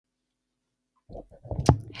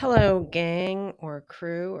Hello, gang or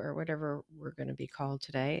crew or whatever we're going to be called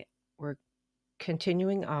today. We're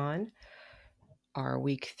continuing on our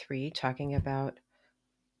week 3 talking about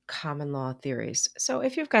common law theories. So,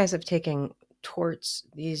 if you guys have taken torts,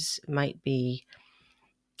 these might be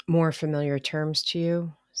more familiar terms to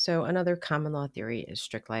you. So, another common law theory is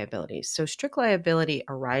strict liability. So, strict liability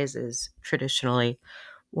arises traditionally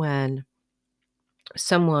when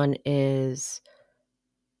someone is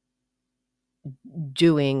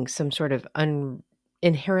doing some sort of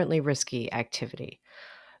inherently risky activity.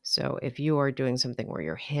 So if you are doing something where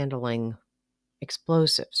you're handling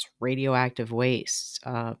explosives, radioactive wastes,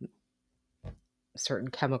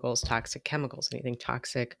 certain chemicals, toxic chemicals, anything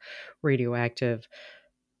toxic, radioactive,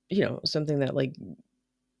 something that like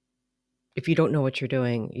if you don't know what you're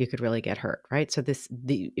doing, you could really get hurt, right? So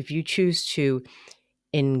if you choose to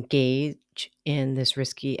engage in this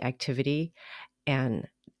risky activity and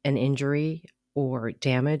an injury or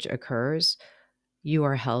damage occurs, you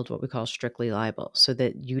are held what we call strictly liable, so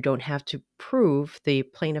that you don't have to prove, the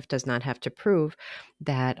plaintiff does not have to prove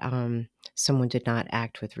that someone did not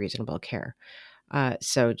act with reasonable care.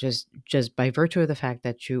 So just by virtue of the fact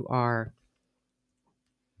that you are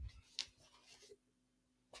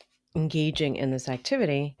engaging in this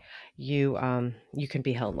activity, you can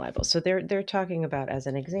be held liable. So they're talking about, as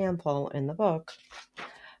an example in the book,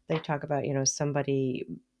 they talk about somebody,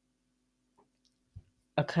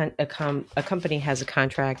 a company has a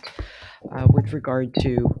contract with regard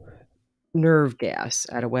to nerve gas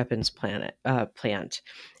at a weapons plant.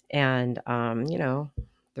 And,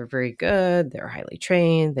 they're very good. They're highly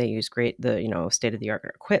trained. They use state of the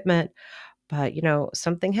art equipment, but,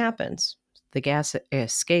 something happens. The gas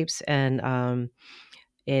escapes and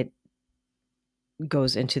it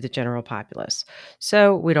goes into the general populace.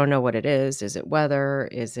 So we don't know what it is. Is it weather?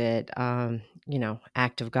 Is it,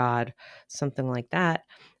 act of God, something like that?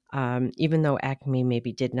 Even though Acme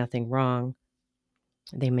maybe did nothing wrong,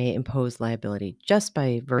 they may impose liability just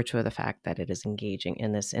by virtue of the fact that it is engaging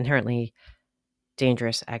in this inherently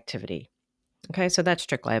dangerous activity. Okay, so that's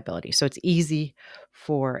strict liability. So it's easier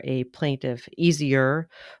for a plaintiff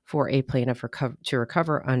to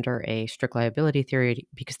recover under a strict liability theory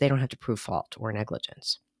because they don't have to prove fault or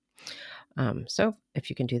negligence. So if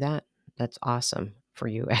you can do that, that's awesome for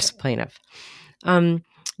you as a plaintiff.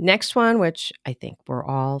 Next one, which I think we're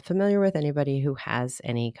all familiar with, anybody who has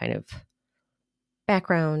any kind of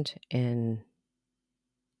background in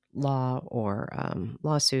law or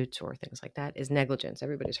lawsuits or things like that, is negligence.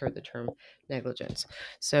 Everybody's heard the term negligence.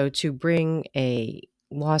 So to bring a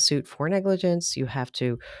lawsuit for negligence, you have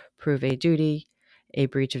to prove a duty, a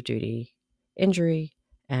breach of duty, injury,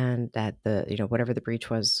 and that whatever the breach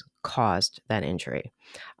was caused that injury.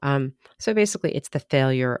 So basically, it's the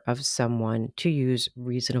failure of someone to use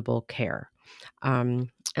reasonable care. And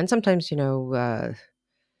sometimes,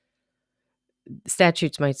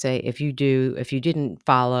 statutes might say if you didn't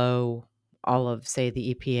follow all of, say,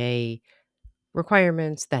 the EPA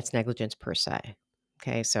requirements, that's negligence per se.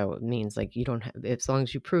 Okay, so it means like you don't have, as long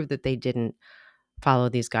as you prove that they didn't follow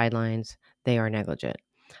these guidelines, they are negligent.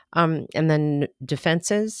 And then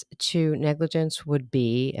defenses to negligence would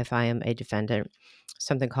be, if I am a defendant,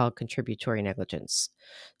 something called contributory negligence.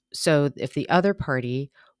 So if the other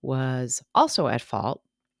party was also at fault,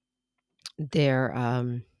 there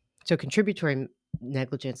so contributory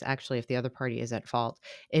negligence, actually, if the other party is at fault,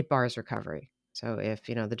 it bars recovery. So if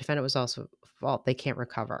the defendant was also at fault, they can't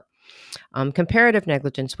recover. Comparative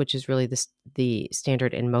negligence, which is really the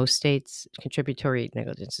standard in most states, contributory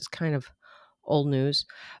negligence is kind of old news,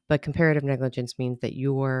 but comparative negligence means that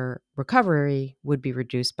your recovery would be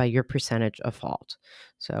reduced by your percentage of fault.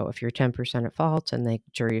 So if you're 10% at fault and the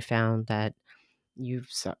jury found that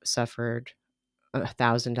you've suffered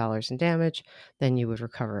 $1,000 in damage, then you would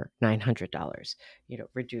recover $900,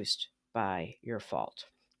 reduced by your fault.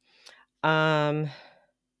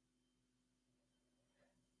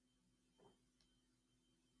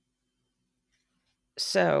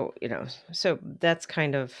 So that's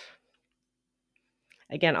kind of,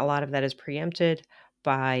 again, a lot of that is preempted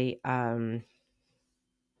by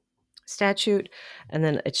statute, and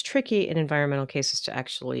then it's tricky in environmental cases to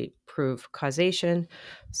actually prove causation.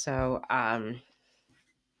 So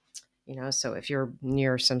so if you're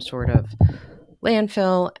near some sort of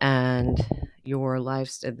landfill and your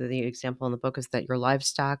the example in the book is that your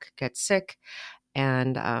livestock gets sick,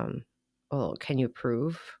 and can you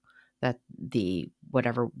prove that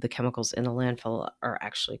whatever the chemicals in the landfill are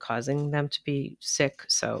actually causing them to be sick?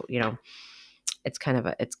 So it's kind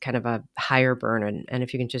of a higher burden, and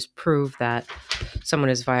if you can just prove that someone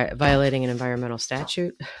is violating an environmental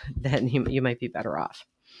statute, then you might be better off.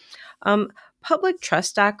 Public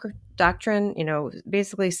trust doctrine,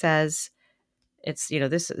 basically says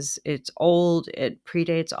it's old. It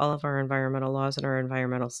predates all of our environmental laws and our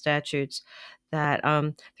environmental statutes. That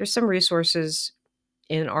there's some resources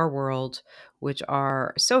in our world which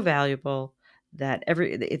are so valuable that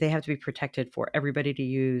they have to be protected for everybody to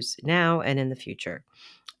use now and in the future.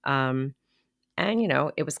 Um, and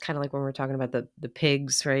it was kind of like when we were talking about the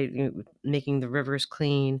pigs, right? Making the rivers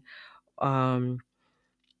clean. Um,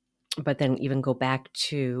 but then even go back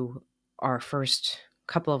to our first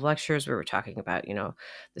couple of lectures, we were talking about, the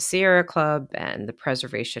Sierra Club and the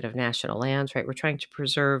preservation of national lands, right? We're trying to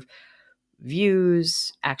preserve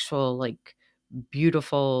views, actual like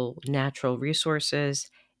beautiful natural resources,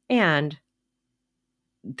 and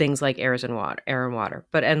things like air and water,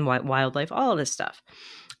 and wildlife, all of this stuff.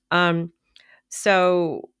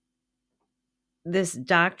 So this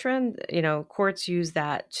doctrine, courts use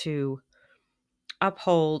that to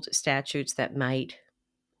uphold statutes that might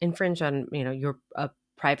infringe on your a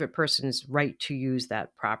private person's right to use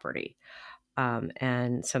that property,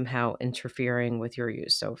 and somehow interfering with your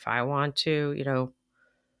use. So if I want to,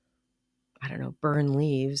 I don't know, burn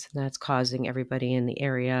leaves, that's causing everybody in the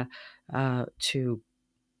area to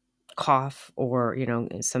cough or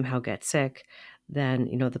somehow get sick, then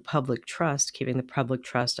the public trust, keeping the public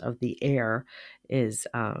trust of the air is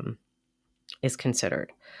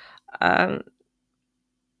considered.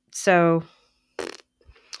 So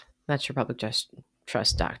that's your public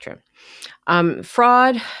trust doctrine.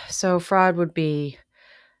 Fraud. So fraud would be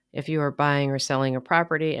if you are buying or selling a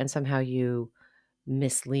property and somehow you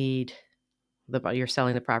mislead you're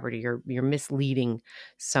selling the property, you're misleading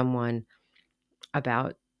someone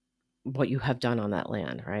about what you have done on that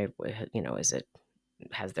land, right?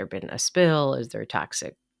 Has there been a spill? Is there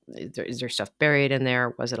toxic? Is there stuff buried in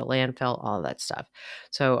there? Was it a landfill? All of that stuff.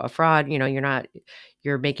 So a fraud,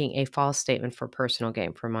 you're making a false statement for personal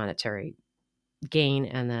gain, for monetary gain.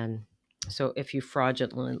 And then, so if you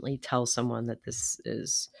fraudulently tell someone that this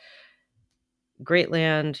is great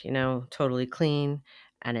land, totally clean,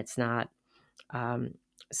 and it's not,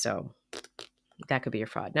 so that could be a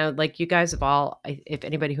fraud. Now, like you guys have if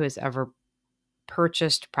anybody who has ever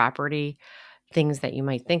purchased property, things that you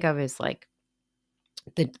might think of is like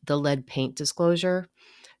the lead paint disclosure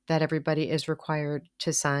that everybody is required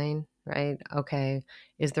to sign, right? Okay,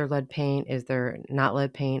 is there lead paint? Is there not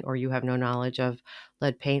lead paint? Or you have no knowledge of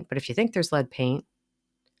lead paint? But if you think there's lead paint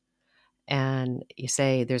and you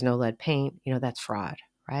say there's no lead paint, that's fraud,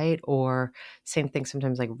 right? Or same thing,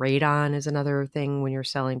 sometimes like radon is another thing when you're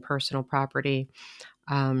selling personal property.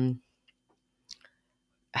 Do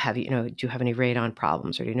you have any radon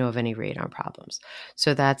problems, or do you know of any radon problems?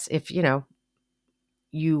 So that's if,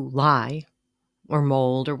 you lie, or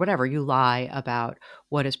mold or whatever, you lie about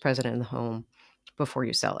what is present in the home before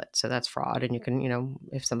you sell it. So that's fraud. And you can,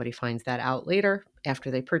 if somebody finds that out later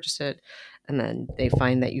after they purchase it, and then they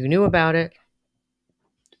find that you knew about it,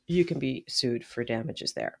 you can be sued for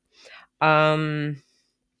damages there.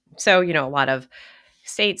 So, a lot of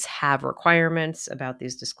states have requirements about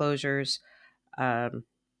these disclosures.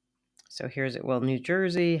 So here's it. Well, New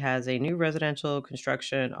Jersey has a new residential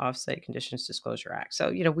construction offsite conditions disclosure act.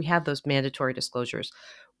 So, we have those mandatory disclosures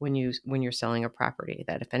when you're selling a property,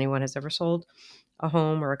 that if anyone has ever sold a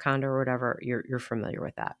home or a condo or whatever, you're familiar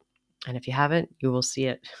with that. And if you haven't, you will see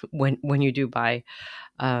it when you do buy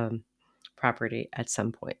property at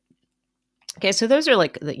some point. Okay, so those are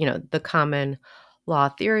like the common law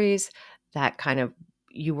theories that kind of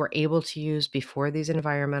you were able to use before these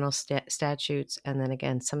environmental statutes, and then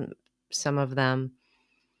again, some of them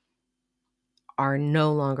are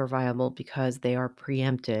no longer viable because they are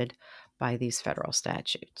preempted by these federal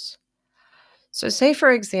statutes. So say,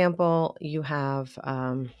 for example, you have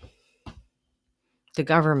the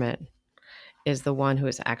government is the one who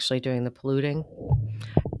is actually doing the polluting,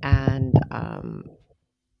 and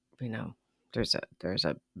there's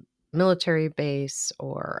a military base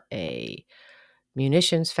or a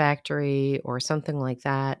munitions factory or something like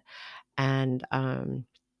that, and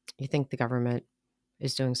you think the government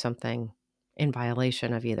is doing something in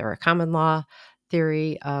violation of either a common law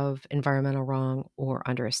theory of environmental wrong or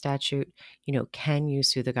under a statute, can you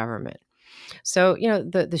sue the government? So,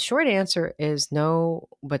 the short answer is no,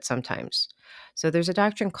 but sometimes. So there's a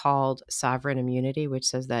doctrine called sovereign immunity, which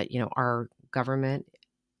says that, our government,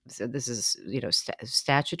 so this is,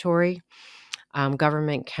 statutory,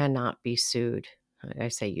 government cannot be sued. I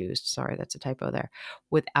say used, sorry, that's a typo there,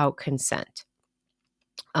 without consent.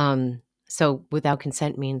 So without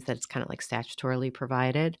consent means that it's kind of like statutorily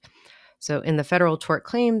provided. So in the Federal Tort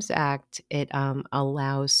Claims Act, it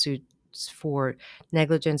allows for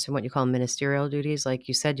negligence and what you call ministerial duties, like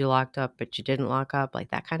you said you locked up, but you didn't lock up,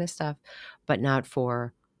 like that kind of stuff, but not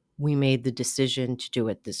for we made the decision to do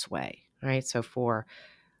it this way, right? So for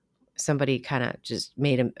somebody kind of just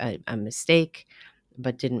made a mistake,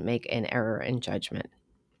 but didn't make an error in judgment.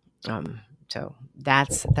 So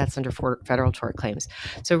that's under federal tort claims.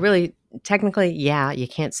 So really, technically, yeah, you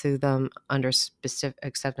can't sue them under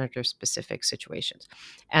except under specific situations.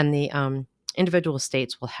 And the individual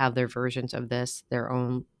states will have their versions of this, their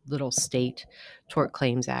own little state tort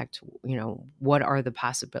claims act. What are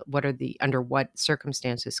the under what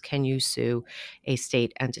circumstances can you sue a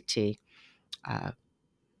state entity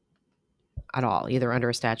at all, either under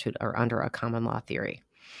a statute or under a common law theory.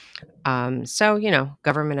 So,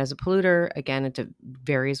 government as a polluter, again, it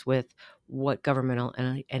varies with what governmental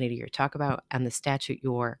entity you're talking about and the statute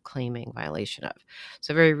you're claiming violation of.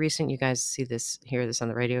 So very recent, you guys hear this on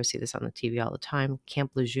the radio, see this on the TV all the time.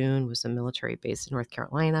 Camp Lejeune was a military base in North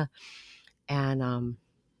Carolina, and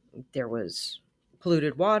there was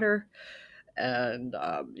polluted water, and,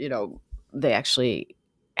 they actually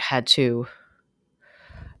had to,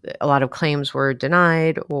 a lot of claims were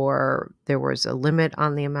denied, or there was a limit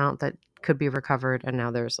on the amount that could be recovered, and now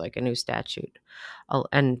there's like a new statute,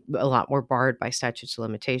 and a lot more barred by statutes of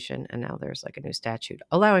limitation, and now there's like a new statute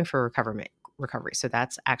allowing for recovery. So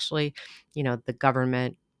that's actually, the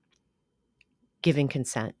government giving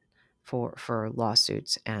consent for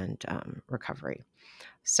lawsuits and recovery.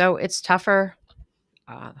 So it's tougher.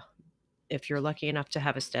 If you're lucky enough to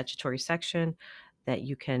have a statutory section that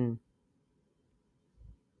you can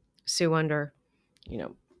sue under,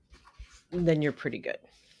 then you're pretty good.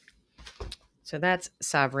 So that's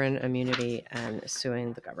sovereign immunity and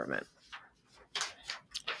suing the government.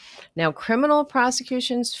 Now, criminal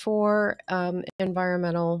prosecutions for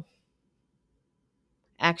environmental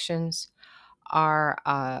actions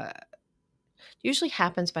are usually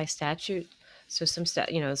happens by statute. So some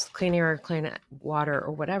Clean Air or Clean Water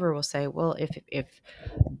or whatever will say, well, if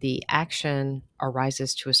the action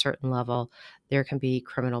arises to a certain level, there can be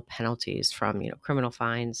criminal penalties from criminal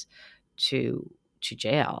fines to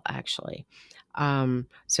jail, actually.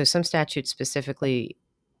 So some statutes specifically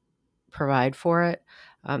provide for it.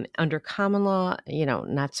 Under common law,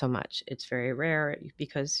 not so much. It's very rare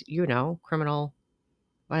because criminal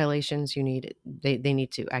violations they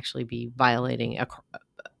need to actually be violating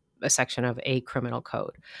a section of a criminal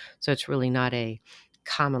code. So it's really not a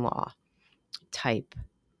common law type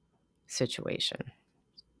situation.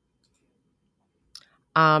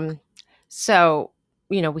 So,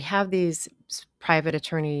 we have these private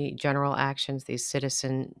attorney general actions, these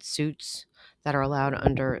citizen suits that are allowed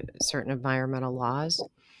under certain environmental laws.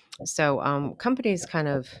 So companies kind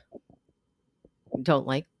of don't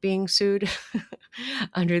like being sued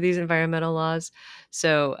under these environmental laws.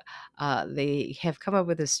 So they have come up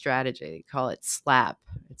with a strategy. They call it SLAP.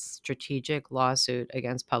 It's Strategic Lawsuit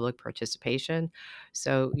Against Public Participation.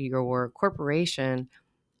 So your corporation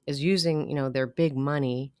is using, their big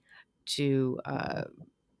money to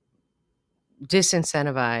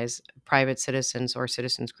disincentivize private citizens or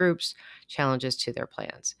citizens groups challenges to their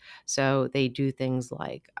plans. So they do things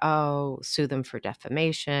like, sue them for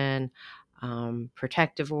defamation,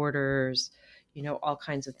 protective orders, all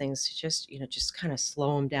kinds of things to just kind of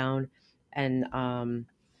slow them down and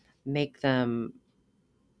make them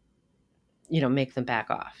back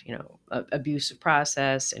off, abusive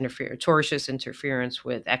process, tortious interference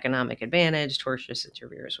with economic advantage, tortious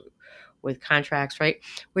interference with contracts, right?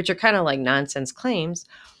 Which are kind of like nonsense claims,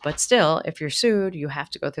 but still, if you're sued, you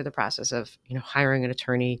have to go through the process of, hiring an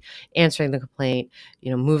attorney, answering the complaint,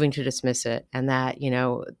 moving to dismiss it, and that,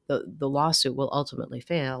 the lawsuit will ultimately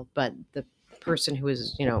fail, but the person who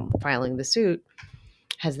is, filing the suit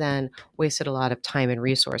has then wasted a lot of time and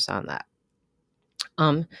resource on that.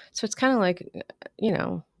 So it's kind of like,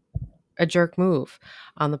 a jerk move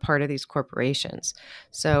on the part of these corporations.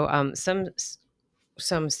 So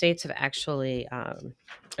some states have actually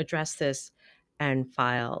addressed this and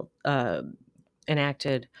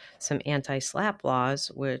enacted some anti-SLAP laws,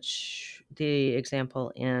 which the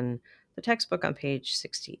example in the textbook on page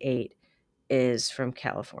 68 is from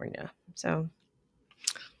California. So,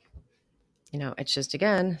 it's just,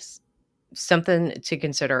 again, something to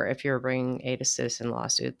consider if you're bringing a citizen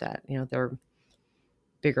lawsuit that, they're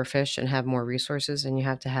bigger fish and have more resources, and you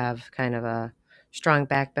have to have kind of a strong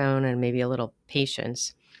backbone and maybe a little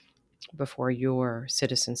patience before your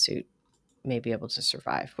citizen suit may be able to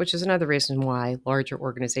survive, which is another reason why larger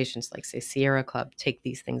organizations like, say, Sierra Club take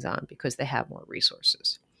these things on, because they have more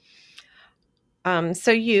resources.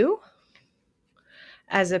 So you,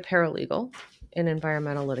 as a paralegal in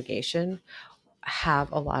environmental litigation,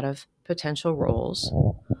 have a lot of potential roles.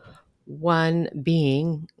 One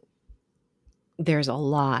being there's a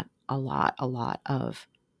lot of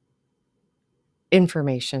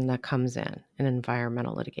information that comes in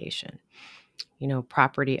environmental litigation.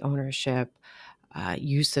 Property ownership,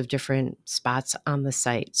 use of different spots on the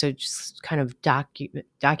site. So just kind of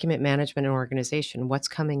document management and organization. What's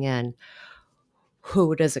coming in?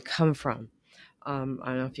 Who does it come from? I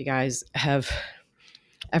don't know if you guys have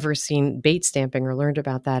ever seen bait stamping or learned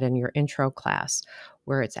about that in your intro class,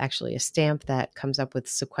 where it's actually a stamp that comes up with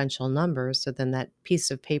sequential numbers. So then that piece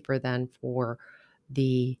of paper then for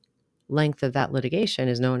the length of that litigation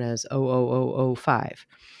is known as 00005.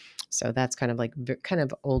 So that's kind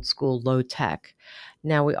of old school, low tech.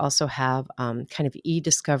 Now we also have kind of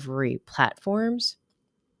e-discovery platforms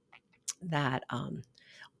that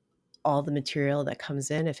all the material that comes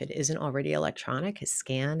in, if it isn't already electronic, is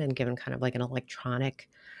scanned and given kind of like an electronic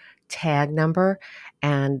tag number.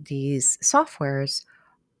 And these softwares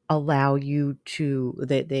allow you to,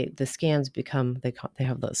 the scans become, they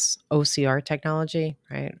have this OCR technology,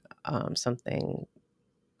 right? Something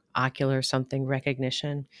ocular, something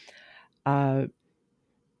recognition. What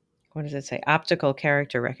does it say? Optical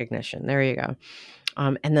character recognition. There you go.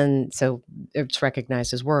 And then, so it's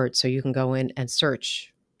recognized as words. So you can go in and search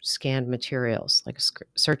scanned materials, like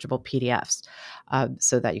searchable PDFs,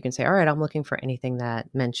 so that you can say, all right, I'm looking for anything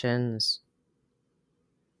that mentions,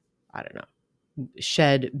 I don't know,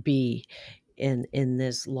 shed B in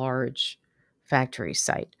this large factory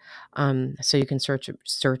site. So you can search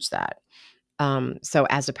that. So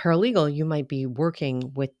as a paralegal, you might be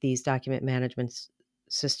working with these document management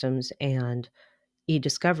systems and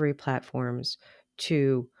e-discovery platforms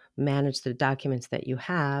to manage the documents that you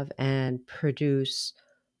have and produce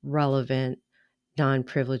relevant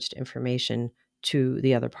non-privileged information to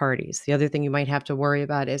the other parties. The other thing you might have to worry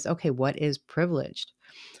about is, okay, what is privileged?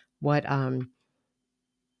 What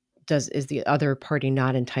is the other party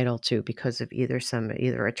not entitled to because of either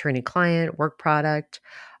attorney-client, work product,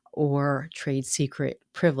 or trade secret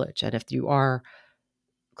privilege? And if you are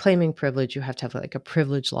claiming privilege, you have to have like a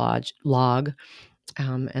privilege log,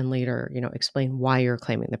 and later, explain why you're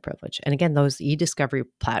claiming the privilege. And again, those e-discovery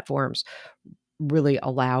platforms really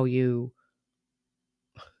allow you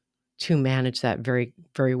to manage that very,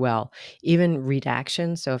 very well. Even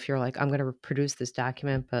redaction. So if you're like, I'm going to produce this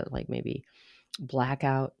document, but like maybe black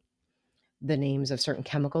out the names of certain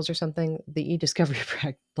chemicals or something, the e-discovery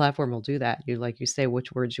platform will do that. You say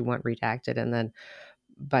which words you want redacted, and then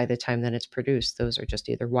by the time that it's produced, those are just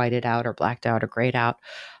either whited out or blacked out or grayed out.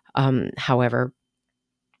 However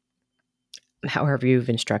you've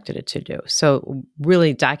instructed it to do. So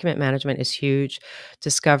really, document management is huge.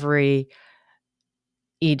 Discovery,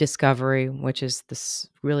 e-discovery, which is this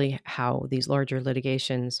really how these larger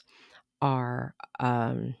litigations are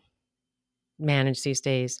managed these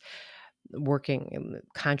days.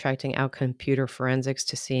 Contracting out computer forensics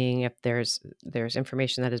to seeing if there's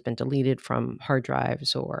information that has been deleted from hard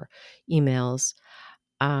drives or emails.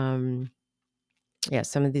 Some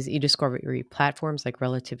of these e-discovery platforms like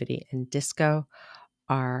Relativity and Disco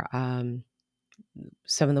are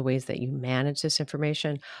some of the ways that you manage this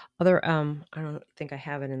information. I don't think I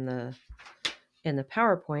have it in the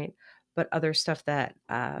PowerPoint, but other stuff that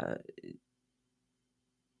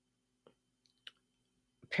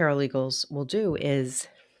paralegals will do is,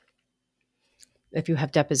 if you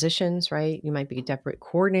have depositions, right, you might be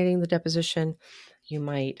coordinating the deposition. You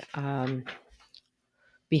might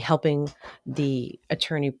be helping the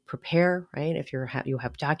attorney prepare, right? If you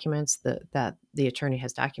have documents that the attorney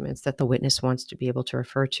has documents that the witness wants to be able to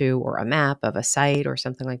refer to, or a map of a site or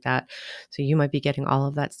something like that. So you might be getting all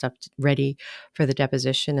of that stuff ready for the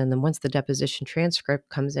deposition. And then once the deposition transcript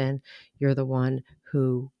comes in, you're the one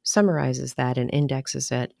who summarizes that and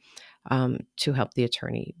indexes it to help the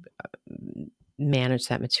attorney manage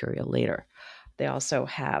that material later. They also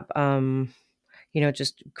have,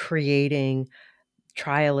 just creating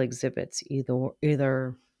trial exhibits,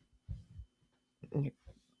 either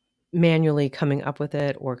manually coming up with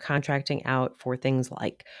it or contracting out for things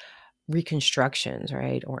like reconstructions,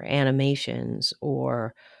 right? Or animations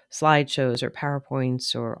or slideshows or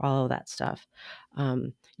PowerPoints or all of that stuff.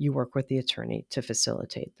 You work with the attorney to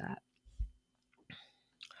facilitate that.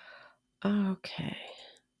 Okay.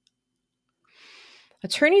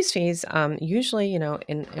 Attorney's fees, usually,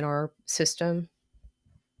 in our system,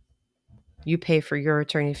 you pay for your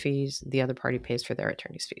attorney fees, the other party pays for their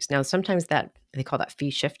attorney's fees. Now, sometimes that, they call that fee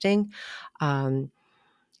shifting, can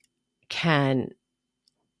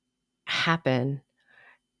happen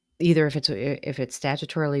either if it's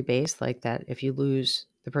statutorily based, like that if you lose,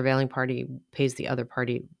 the prevailing party pays the other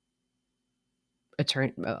party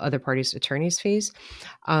other parties' attorney's fees.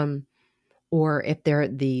 Or if they're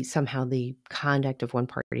somehow the conduct of one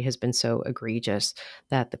party has been so egregious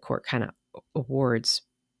that the court kind of awards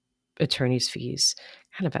attorney's fees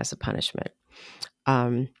kind of as a punishment.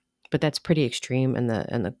 But that's pretty extreme, and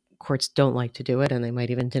the courts don't like to do it, and they might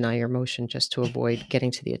even deny your motion just to avoid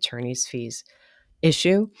getting to the attorney's fees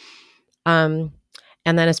issue. And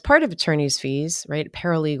then as part of attorney's fees, right,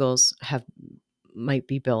 paralegals might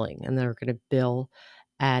be billing, and they're going to bill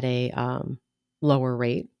at a lower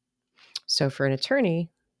rate. So for an attorney,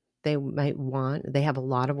 they have a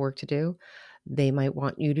lot of work to do. They might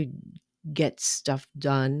want you to get stuff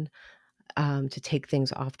done to take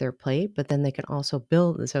things off their plate, but then they can also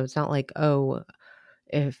bill. So it's not like, oh,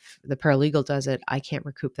 if the paralegal does it, I can't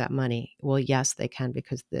recoup that money. Well, yes, they can,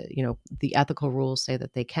 because the ethical rules say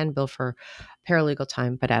that they can bill for paralegal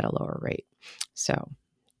time, but at a lower rate. So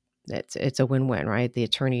it's a win-win, right? The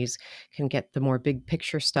attorneys can get the more big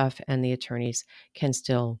picture stuff, and the attorneys can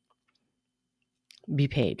still be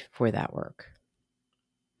paid for that work.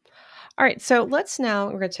 All right, so we're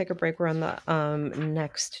going to take a break. We're on the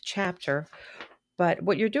next chapter. But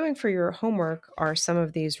what you're doing for your homework are some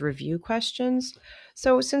of these review questions.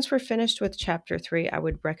 So since we're finished with chapter 3, I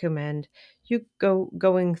would recommend you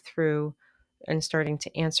going through and starting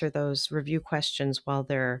to answer those review questions while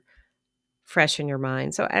they're fresh in your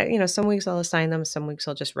mind. So, some weeks I'll assign them, some weeks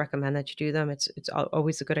I'll just recommend that you do them. It's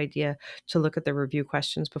always a good idea to look at the review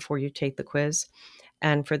questions before you take the quiz.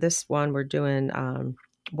 And for this one, we're doing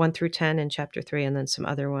 1 through 10 in chapter 3, and then some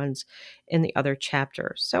other ones in the other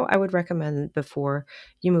chapter. So I would recommend before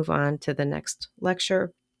you move on to the next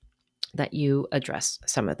lecture that you address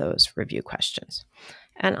some of those review questions.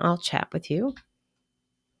 And I'll chat with you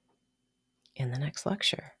in the next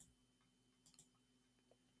lecture.